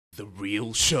The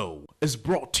Real Show is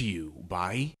brought to you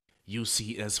by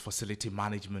UCS Facility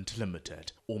Management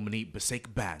Limited, Omni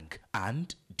Basic Bank,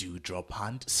 and Dewdrop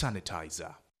Hand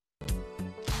Sanitizer.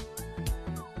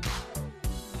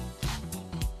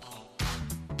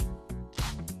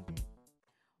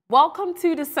 Welcome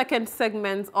to the second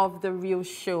segment of The Real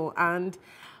Show, and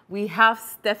we have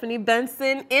Stephanie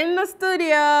Benson in the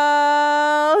studios.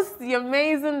 The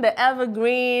amazing, the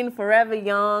evergreen, forever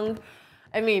young.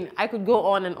 I mean, I could go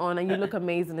on, and you look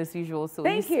amazing as usual. So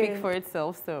Thank you you. speak for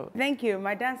itself. So Thank you.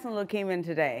 My dancing look came in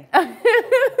today.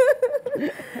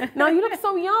 now you look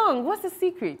so young. What's the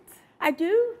secret? I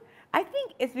do. I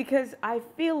think it's because I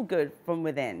feel good from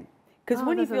within. Because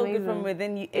when you feel good from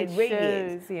within, it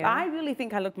radiates. Shows, yeah. I really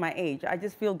think I look my age. I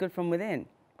just feel good from within.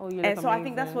 Oh, you look and so amazing. I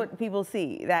think that's what people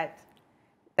see, that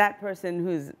person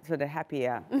who's sort of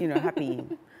happier, happy.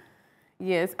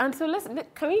 Yes, and so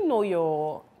can we know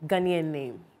your Ghanaian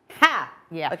name? Ha!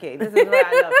 Yeah. Okay, this is what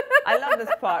I love. I love this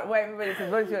part where everybody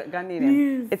says, what's your Ghanaian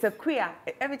name? Yes. It's a queer.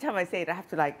 Every time I say it, I have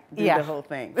to do the whole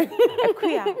thing. A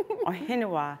queer or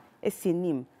Hinewa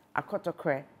esinim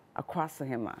akotokre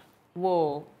akwasahema.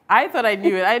 Whoa. I thought I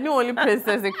knew it. I knew only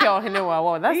Princess Ikea Hinewa.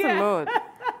 Wow, that's a lot.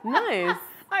 Nice.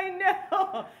 I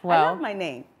know. Wow. I love my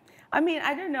name. I mean,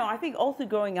 I don't know. I think all through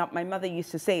growing up, my mother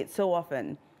used to say it so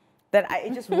often that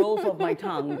it just rolls off my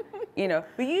tongue,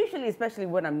 But usually, especially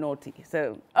when I'm naughty,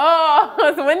 so.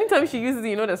 Oh, so anytime she uses it,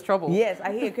 you know there's trouble. Yes,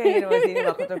 I hear you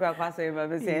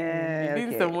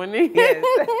need some money. Yes.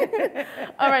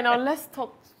 All right, now let's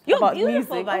talk You're about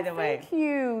beautiful, music. by the way. Thank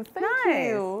you. Thank Nice.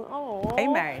 you. Oh. Are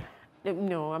you married?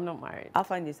 No, I'm not married. I'll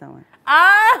find you someone.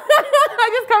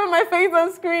 I just covered my face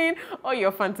on screen. Oh,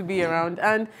 you're fun to be around.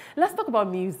 And let's talk about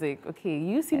music. Okay,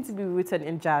 you seem to be rooted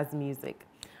in jazz music.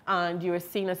 And you're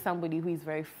seen as somebody who is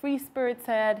very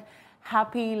free-spirited,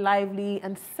 happy, lively,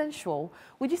 and sensual.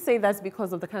 Would you say that's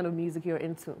because of the kind of music you're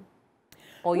into?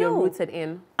 Or you're rooted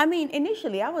in? I mean,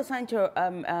 initially, I was signed to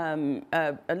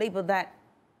a label that,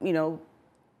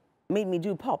 made me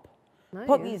do pop. Nice.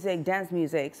 Pop music, dance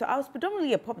music. So I was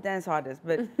predominantly a pop dance artist,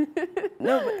 but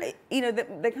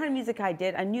the kind of music I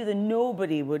did, I knew that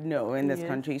nobody would know in this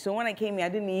country. So when I came here, I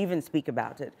didn't even speak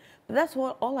about it. But that's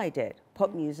all I did,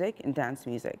 pop music and dance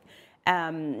music.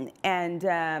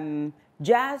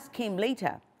 Jazz came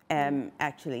later,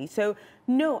 actually. So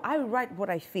no, I write what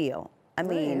I feel. I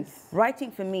mean,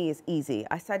 writing for me is easy.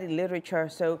 I studied literature,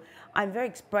 so I'm very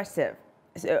expressive.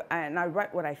 And I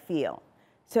write what I feel.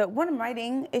 So when I'm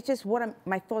writing, it's just what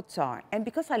my thoughts are. And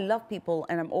because I love people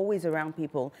and I'm always around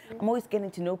people, I'm always getting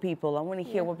to know people. I want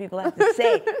to hear what people have to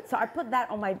say. So I put that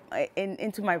on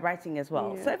into my writing as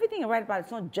well. So everything I write about,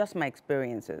 it's not just my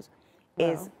experiences.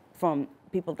 It's from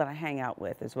people that I hang out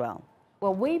with as well.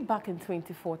 Well, way back in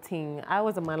 2014, I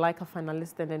was a Malika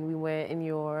finalist, and then we were in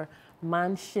your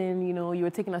mansion, you were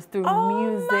taking us through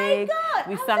music. My God.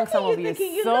 We sang some of your songs.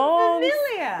 You look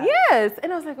familiar. Yes.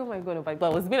 And I was like, oh my God,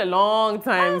 it's been a long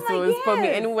time, so it's probably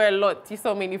anywhere a lot. You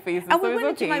saw many faces, and so we it's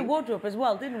went okay. into my wardrobe as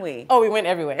well, didn't we? Oh, we went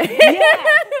everywhere.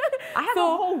 Yes. I have a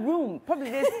whole room,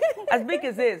 probably this, as big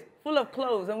as this, full of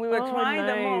clothes, and we were trying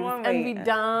them on, weren't we? And we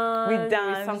danced. We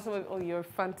danced. We sang some of, you're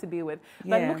fun to be with.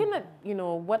 But looking at,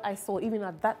 what I saw even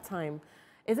at that time,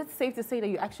 is it safe to say that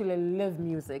you actually live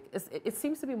music? It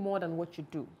seems to be more than what you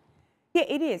do. Yeah,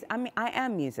 it is. I mean, I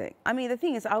am music. I mean, the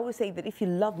thing is, I always say that if you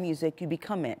love music, you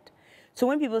become it. So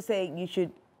when people say you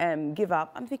should give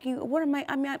up, I'm thinking, what am I?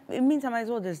 I mean, it means I might as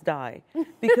well just die.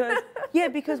 Because,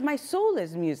 because my soul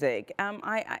is music.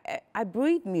 I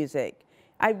breathe music.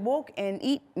 I walk and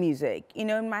eat music.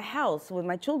 In my house with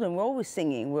my children, we're always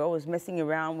singing. We're always messing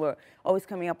around. We're always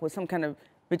coming up with some kind of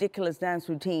ridiculous dance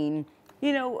routine.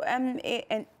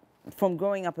 And from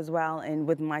growing up as well and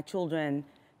with my children.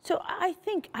 So I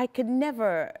think I could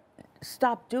never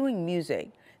stop doing music.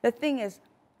 The thing is,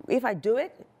 if I do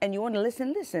it and you want to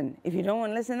listen, listen. If you don't want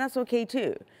to listen, that's okay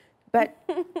too. But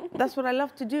that's what I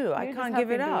love to do. I can't give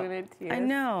it up. I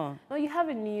know. Well, you have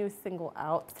a new single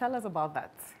out. Tell us about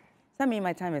that. Does that mean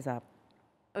my time is up?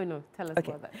 Oh no, tell us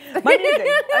about that. My music,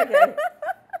 okay.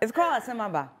 It's called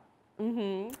Asamaba.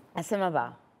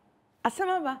 Asamaba.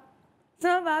 Asamaba.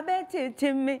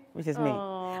 Which is me.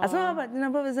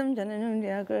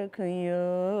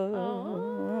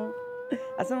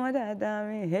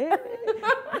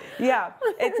 Yeah,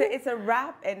 it's a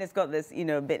rap and it's got this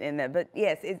bit in there. But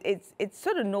yes, it's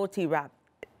sort of naughty rap.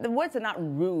 The words are not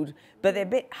rude, but they're a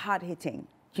bit hard hitting.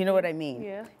 Do you know what I mean?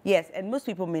 Yeah. Yes, and most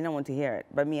people may not want to hear it,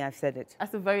 but me, I've said it.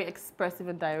 That's a very expressive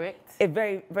and direct.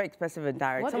 Very, very expressive and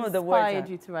direct. What Some of the words inspired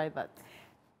you to write that?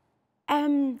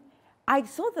 I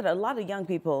saw that a lot of young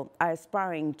people are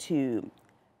aspiring to,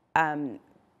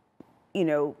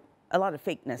 a lot of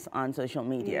fakeness on social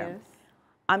media. Yes.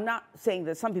 I'm not saying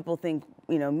that some people think,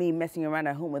 you know, me messing around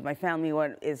at home with my family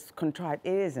is contrived.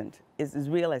 It isn't. It's as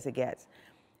real as it gets.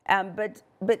 But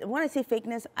when I say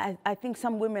fakeness, I think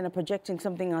some women are projecting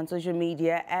something on social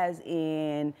media as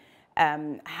in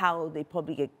how they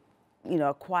probably get, you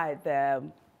know, acquired their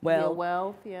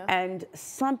wealth. Yeah. And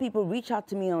some people reach out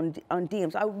to me on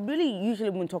DMs. I really usually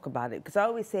wouldn't talk about it because I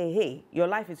always say, hey, your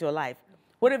life is your life.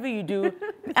 Whatever you do,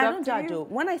 I don't judge you.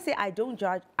 When I say I don't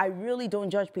judge, I really don't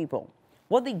judge people.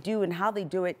 What they do and how they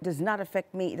do it does not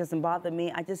affect me. It doesn't bother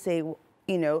me. I just say,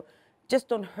 you know, just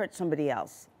don't hurt somebody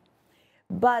else.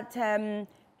 But, and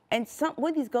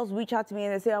when these girls reach out to me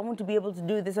and they say, I want to be able to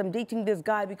do this, I'm dating this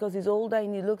guy because he's older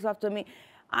and he looks after me,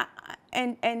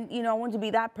 and you know, I want to be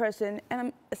that person.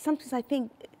 And sometimes I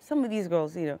think some of these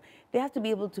girls, you know, they have to be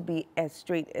able to be as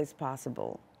straight as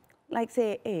possible. Like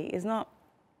say, hey, it's not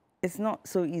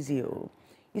so easy.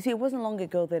 You see, it wasn't long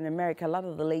ago that in America, a lot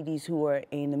of the ladies who were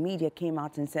in the media came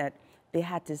out and said they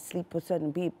had to sleep with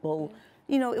certain people.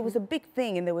 You know, it was a big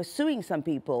thing, and they were suing some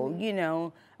people. You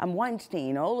know,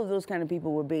 Weinstein, all of those kind of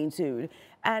people were being sued.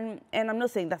 And I'm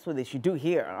not saying that's what they should do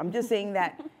here. I'm just saying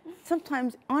that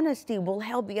sometimes honesty will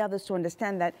help the others to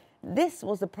understand that this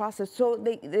was the process, so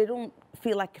they don't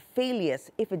feel like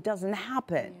failures if it doesn't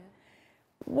happen.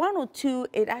 Yeah. One or two,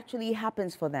 it actually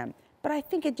happens for them. But I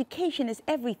think education is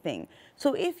everything.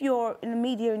 So if you're in the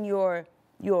media and you're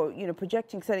you know,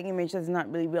 projecting certain image that's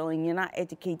not really real and you're not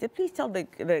educated, please tell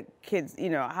the kids, you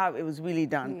know, how it was really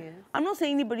done. Yes. I'm not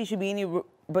saying anybody should be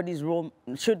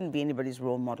shouldn't be anybody's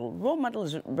role model. Role model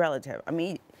is relative. I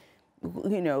mean,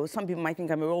 you know, some people might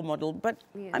think I'm a role model, but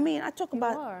I mean, I talk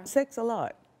about sex a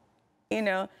lot, you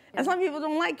know, and some people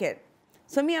don't like it.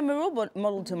 So me, I'm a role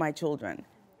model to my children.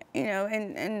 You know,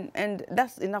 and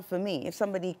that's enough for me. If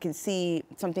somebody can see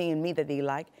something in me that they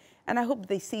like, and I hope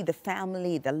they see the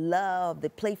family, the love, the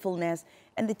playfulness,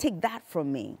 and they take that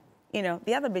from me. You know,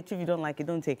 the other bit, if you don't like it,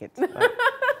 don't take it.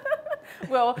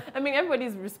 Well, I mean,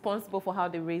 everybody's responsible for how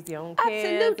they raise their own kids.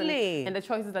 Absolutely. And the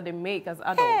choices that they make as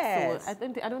adults. Yes. So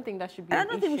I don't think that should be an issue.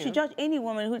 I don't think we should judge any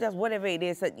woman who does whatever it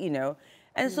is that, you know,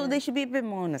 and so they should be a bit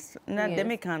more honest. Yeah,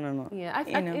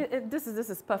 this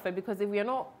is perfect, because if we are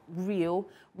not real,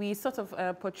 we sort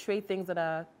of portray things that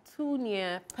are too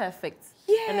near perfect.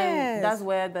 Yes. And then that's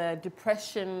where the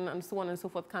depression and so on and so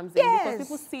forth comes in. Yes. Because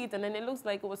people see it and then it looks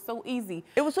like it was so easy.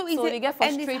 It was so easy. So they get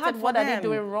frustrated, what are they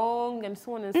doing wrong, and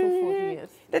so on and so forth. Yes.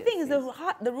 The thing is,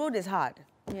 the road is hard.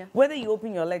 Yeah. Whether you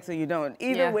open your legs or you don't,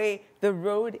 either way, the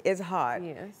road is hard.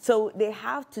 Yes. So they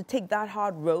have to take that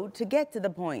hard road to get to the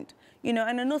point. You know,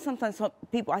 and I know sometimes some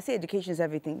people, I say education is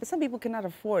everything, but some people cannot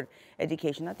afford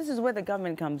education. Now, this is where the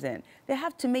government comes in. They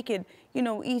have to make it, you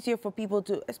know, easier for people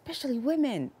to, especially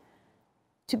women,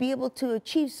 to be able to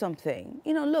achieve something.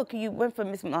 You know, look, you went for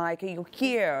Miss Malika, you're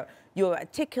here, you're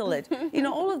articulate. You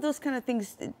know, all of those kind of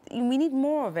things, we need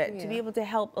more of it to be able to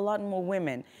help a lot more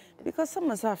women. Because some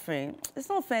are suffering. It's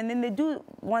not fair. And then they do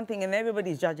one thing and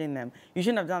everybody's judging them. You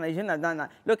shouldn't have done that, you shouldn't have done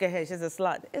that. Look at her, she's a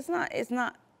slut. It's not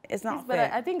fair. But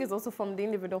I think it's also from the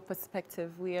individual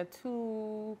perspective. We are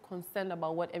too concerned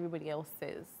about what everybody else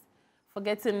says,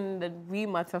 forgetting that we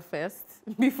matter first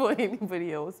before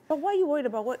anybody else. But why are you worried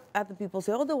about what other people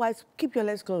say? Otherwise, keep your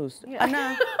legs closed.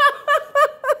 Yeah.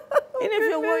 And if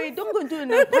you're worried, don't go into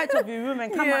the part of your room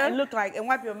and come out and look like, and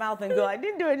wipe your mouth and go, I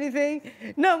didn't do anything.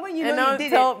 No, when you know you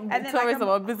did it. And then like,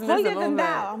 about business and all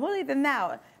that. I'm holier than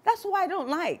thou. That's what I don't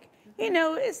like. You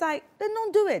know, it's like, then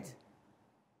don't do it.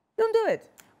 Don't do it.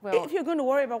 Well, if you're going to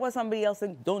worry about what somebody else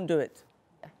thinks, don't do it.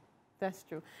 That's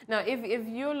true. Now, if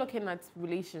you're looking at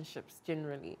relationships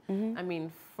generally, I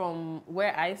mean, from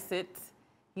where I sit,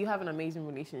 you have an amazing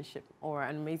relationship or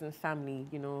an amazing family,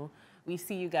 you know. We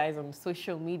see you guys on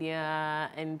social media,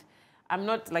 and I'm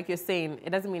not, like you're saying,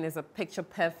 it doesn't mean it's a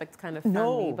picture-perfect kind of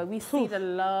family, but we see the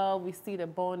love, we see the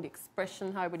bond, the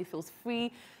expression, how everybody feels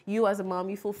free. You as a mom,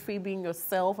 you feel free being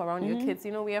yourself around your kids.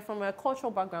 You know, we are from a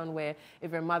cultural background where if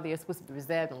you're a mother, you're supposed to be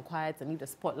reserved and quiet and leave the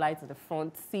spotlight in the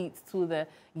front seats to the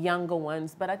younger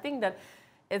ones. But I think that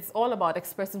it's all about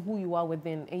expressing who you are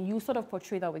within, and you sort of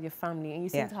portray that with your family, and you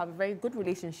seem to have a very good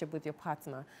relationship with your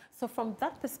partner. So from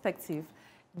that perspective,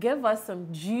 give us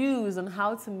some cues on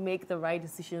how to make the right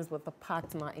decisions with a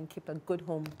partner and keep a good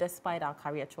home despite our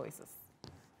career choices.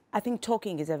 I think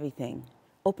talking is everything.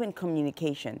 Open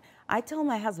communication. I tell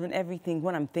my husband everything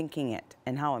when I'm thinking it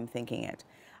and how I'm thinking it.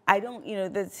 I don't, you know,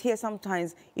 there's here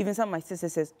sometimes, even some of my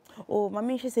sisters says, oh,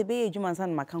 mami, she say, be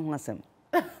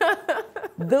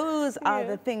Those are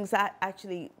the things that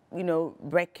actually, you know,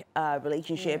 wreck a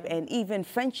relationship and even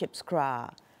friendships cry.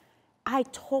 I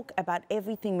talk about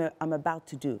everything I'm about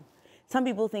to do. Some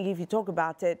people think if you talk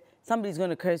about it, somebody's going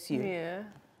to curse you. Yeah.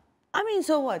 I mean,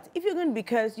 so what? If you're going to be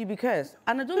cursed, you be cursed.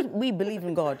 And I don't, we believe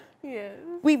in God. Yeah.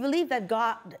 We believe that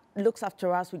God looks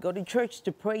after us. We go to church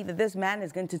to pray that this man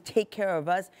is going to take care of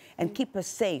us and keep us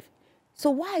safe. So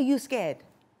why are you scared?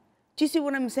 Do you see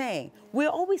what I'm saying? We're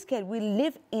always scared. We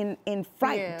live in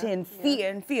fright and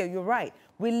fear, You're right.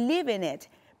 We live in it.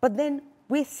 But then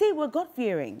we say we're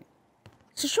God-fearing.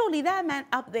 So surely that man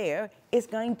up there is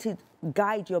going to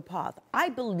guide your path. I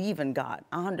believe in God,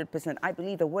 100%. I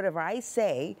believe that whatever I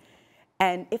say,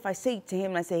 and if I say to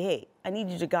him, I say, hey, I need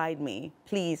you to guide me,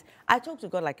 please. I talk to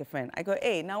God like a friend. I go,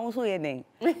 hey, now what's happening?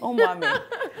 Oh, mommy.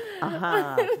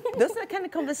 Those are the kind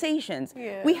of conversations.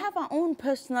 Yeah. We have our own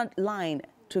personal line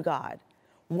to God.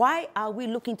 Why are we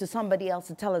looking to somebody else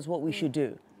to tell us what we should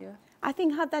do? Yeah. I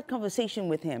think have that conversation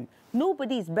with him.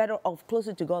 Nobody's better off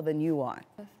closer to God than you are.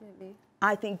 Definitely.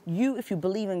 I think you, if you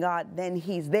believe in God, then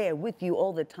he's there with you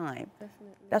all the time.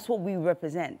 Definitely. That's what we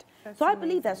represent. That's so I amazing.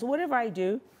 believe that. So whatever I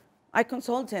do, I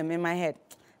consult him in my head.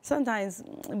 Sometimes,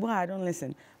 well, I don't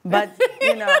listen. But,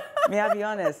 you know, may I be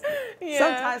honest? Yeah.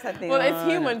 Sometimes I think, well, it's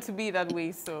human to be that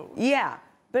way, so. Yeah.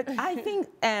 But I think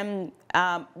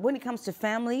when it comes to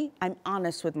family, I'm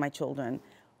honest with my children.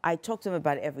 I talk to them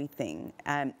about everything,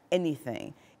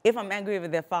 anything. If I'm angry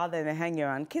with their father and they hang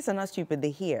around, kids are not stupid, they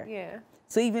hear. Yeah.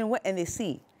 So even when, and they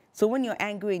see. So when you're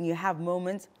angry and you have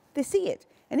moments, they see it.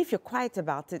 And if you're quiet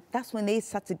about it, that's when they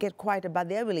start to get quiet about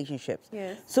their relationships.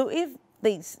 Yes. So if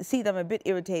they see them a bit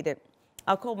irritated,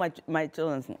 I'll call my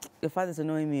children and say, your father's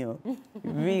annoying me. He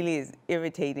really is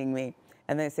irritating me.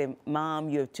 And they say, Mom,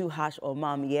 you're too harsh, or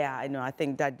Mom, yeah, I know, I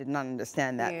think Dad did not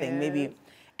understand that thing. Maybe.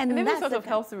 And then it that's sort the of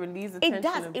helps to release the It tension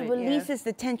does. a It bit, releases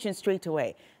the tension straight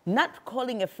away. Not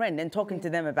calling a friend and talking to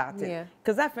them about it. Yeah.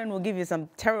 Because that friend will give you some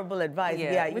terrible advice.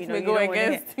 Yeah, You which know, may you go don't wanna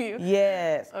against hear. you.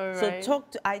 Yes. All right. So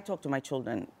I talk to my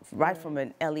children right from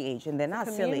an early age, and they're not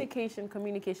silly. Communication.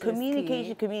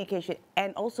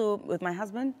 And also with my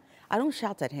husband, I don't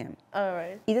shout at him. All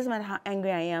right. It doesn't matter how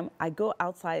angry I am. I go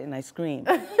outside and I scream.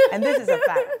 And this is a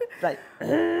fact. Like,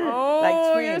 like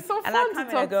scream. You're so and fun I come to and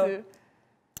I talk go, to.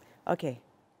 okay,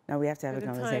 now we have to have a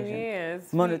conversation.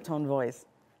 Yes. Monotone voice.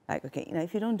 Like, okay, you know,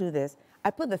 if you don't do this, I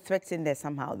put the threats in there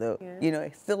somehow, though. Yeah. You know,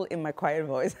 it's still in my quiet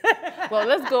voice. Well,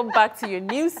 let's go back to your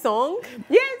new song.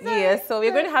 Yes. Yes, so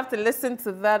we're going to have to listen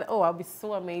to that. Oh, I'll be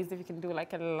so amazed if you can do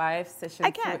like a live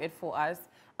session through it for us.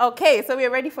 Okay, so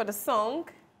we're ready for the song,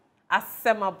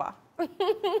 Asemaba. The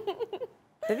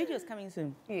video is coming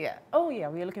soon. Yeah. Oh, yeah,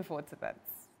 we're looking forward to that.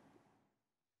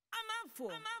 I'm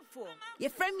for.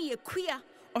 Your friend me a queer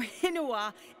or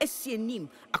Hinoa, Essienim,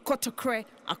 a Kotokre,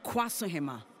 a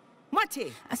Kwasohema.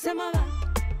 Mate, Asemaba.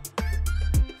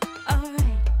 All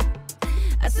right.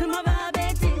 Asemaba,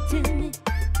 Betty.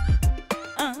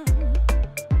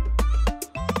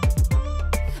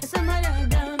 Asemaba,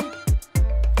 down.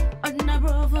 On the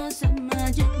rover, some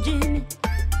magic Jimmy.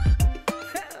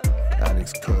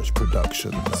 Alex Kirsch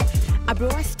Productions. I bro,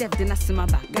 I stepped in a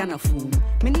Asemaba, Ghana fool.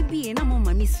 Many being a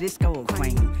mama miss Riska or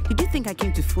crying. You do think I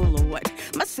came to fool or what?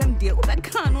 My son dear, I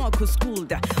can't walk to school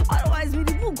da. Otherwise, me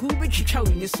the book who bet you chow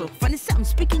in so funny. I'm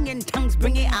speaking in tongues,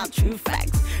 bringing out true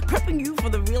facts, prepping you for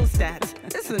the real stats.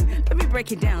 Listen, let me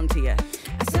break it down to you.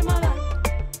 Asemaba.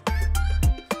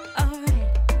 Alright.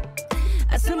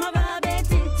 Asemaba,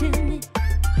 Betty to me.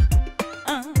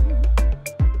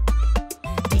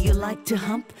 Do you like to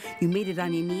hump? You made it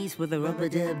on your knees with a rubber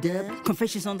dub.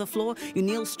 Confessions on the floor, your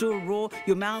nails still raw,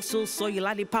 your mouth so sore, your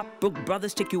lollipop broke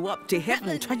brothers take you up to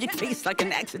heaven. Tragic face like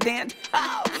an accident.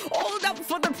 Oh, hold up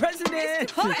for the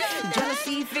president.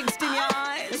 Jealousy fixed in your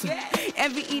eyes.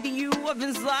 Envy eating you up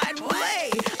inside. Way,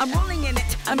 I'm rolling in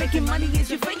it. I'm making money as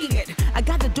you're faking it. I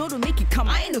got the dough to make you come.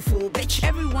 I ain't a fool, bitch.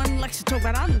 Everyone likes to talk,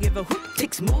 but I don't give a hoot.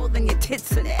 Takes more than your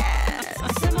tits and ass.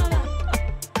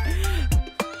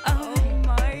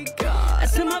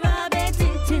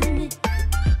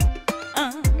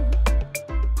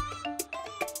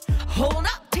 Hold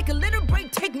up, take a little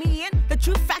break, take me in. The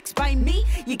true facts by me,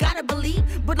 you gotta believe.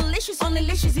 But delicious, only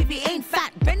licious if you ain't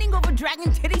fat. Bending over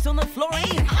dragging titties on the floor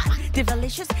ain't hot.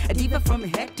 Divalicious, a diva from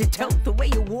head to toe. The way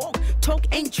you walk, talk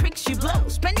ain't tricks you blow.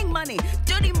 Spending money,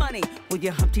 dirty money, with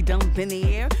your Humpty Dump in the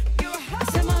air. You're a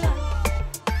Asemaba.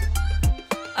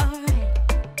 Alright,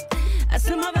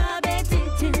 Asemaba, Betty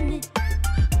to me.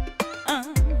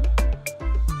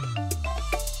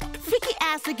 Freaky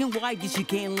ass again, why did you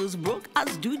can't lose broke?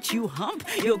 Us dude you hump,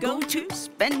 your go-to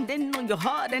spending on your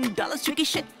hard and dollars, tricky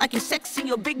shit like you're sexy,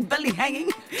 your big belly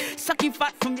hanging, sucking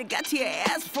fat from your gut to your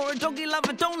ass for a doggy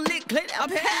lover. Don't lick clit up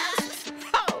pass.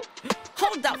 Oh,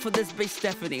 hold up for this bitch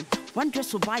Stephanie. One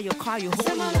dress will buy your car, you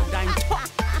hold your dime top.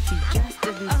 She just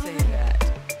didn't say that.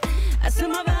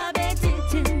 Asemaba, Betty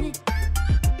to me.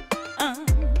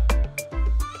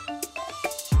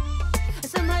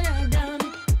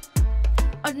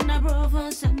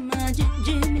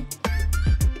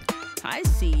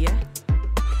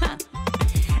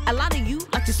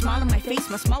 face.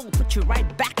 My smile will put you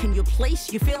right back in your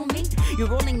place. You feel me? You're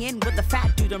rolling in with the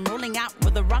fat dude. I'm rolling out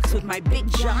with the rocks with my big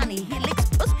Johnny. He licks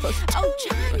puss puss. Oh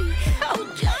Johnny,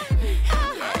 oh Johnny.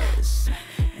 Yes,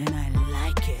 and I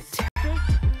like it.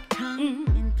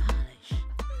 In polish.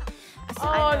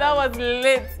 Oh, that was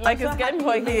lit. Like it's getting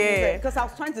hot here. Because I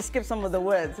was trying to skip some of the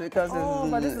words because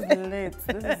But this is lit.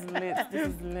 This is lit. This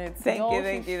is lit. Thank you,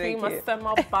 thank you, thank you. A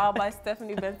summer bar by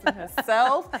Stephanie Benson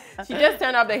herself. She just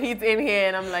turned up the heat in here,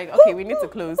 and I'm like, okay, we need to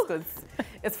close because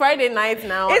it's Friday night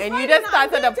now, It's and Friday you just night.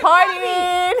 started the party.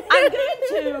 I'm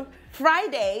going to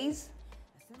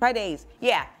Fridays,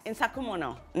 yeah, in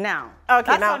Sakumono now.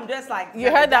 Okay, that's now what I'm just like. you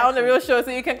heard that on the real show,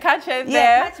 so you can catch her there.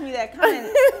 Yeah, catch me there. Come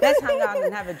and let's hang out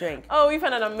and have a drink. Oh, we've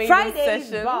had an amazing Fridays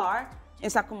session. bar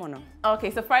in Sakumono. Okay,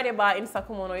 so Friday bar in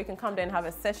Sakumono, you can come there and have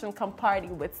a session, come party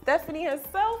with Stephanie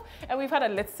herself. And we've had a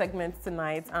lit segment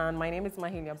tonight. And my name is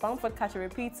Mahalia Bamford. Catch a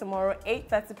repeat tomorrow,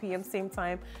 8:30 p.m. same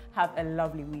time. Have a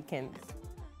lovely weekend.